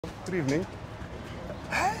Good evening.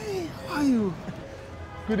 Hey, how are you?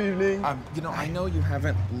 Good evening. I know you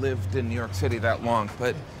haven't lived in New York City that long,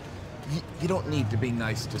 but you don't need to be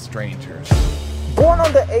nice to strangers. Born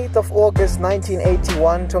on the 8th of August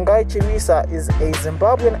 1981, Tongayi Chirisa is a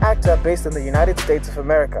Zimbabwean actor based in the United States of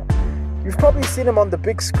America. You've probably seen him on the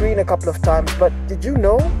big screen a couple of times, but did you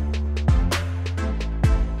know?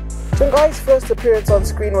 Tongayi's first appearance on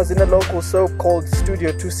screen was in a local soap called Studio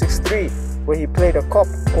 263, where he played a cop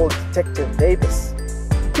called Detective Davis.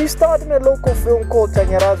 He starred in a local film called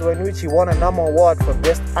Tanyaradzwa, in which he won a NAMA award for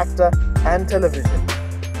Best Actor and Television.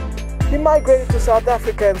 He migrated to South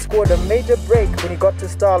Africa and scored a major break when he got to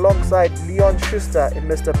star alongside Leon Schuster in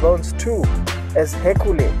Mr. Bones 2 as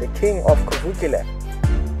Hekule, the king of Kuvikiland.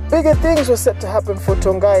 Bigger things were set to happen for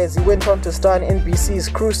Tongayi as he went on to star in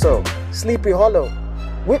NBCs Crusoe, Sleepy Hollow,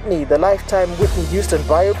 Whitney, the Lifetime Whitney Houston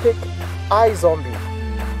biopic, iZombie.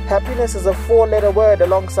 Happiness is a four-letter word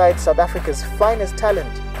alongside South Africa's finest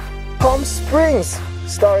talent, Palm Springs,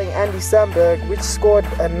 starring Andy Samberg, which scored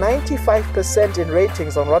a 95% in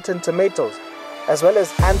ratings on Rotten Tomatoes, as well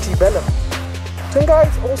as Antebellum. Tongayi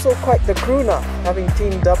is also quite the crooner, having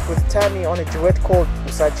teamed up with Tammy on a duet called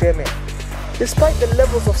Usacheme. Despite the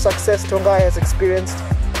levels of success Tongayi has experienced,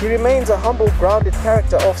 he remains a humble, grounded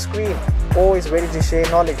character off-screen, always ready to share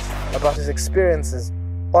knowledge about his experiences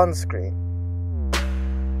on screen.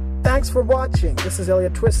 Thanks for watching. This is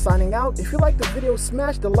Elliot Twist signing out. If you liked the video,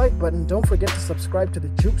 smash the like button. Don't forget to subscribe to the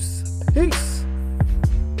Djeuce. Peace!